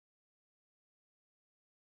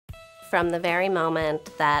From the very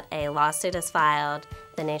moment that a lawsuit is filed,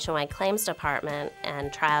 the Nationwide Claims Department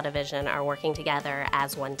and Trial Division are working together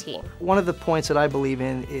as one team. One of the points that I believe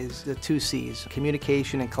in is the 2 C's,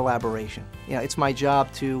 communication and collaboration. You know, it's my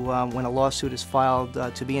job to, when a lawsuit is filed,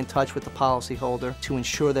 to be in touch with the policyholder, to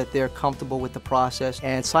ensure that they're comfortable with the process,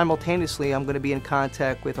 and simultaneously I'm going to be in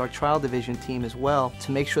contact with our Trial Division team as well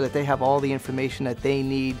to make sure that they have all the information that they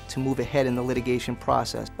need to move ahead in the litigation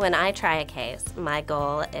process. When I try a case, my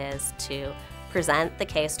goal is to present the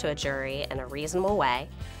case to a jury in a reasonable way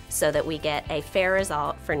so that we get a fair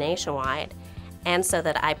result for Nationwide and so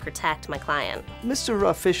that I protect my client.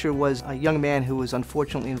 Mr. Fisher was a young man who was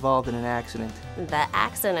unfortunately involved in an accident. The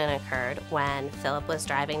accident occurred when Philip was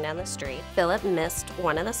driving down the street. Philip missed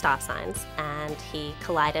one of the stop signs and he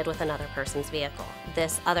collided with another person's vehicle.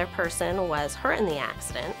 This other person was hurt in the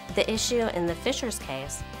accident. The issue in the Fishers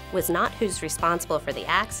case was not who's responsible for the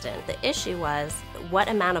accident. The issue was what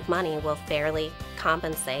amount of money will fairly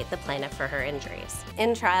compensate the plaintiff for her injuries.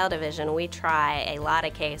 In Trial Division, we try a lot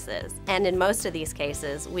of cases, and in most of these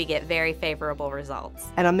cases, we get very favorable results.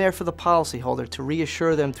 And I'm there for the policyholder to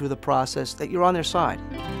reassure them through the process that you're on their side.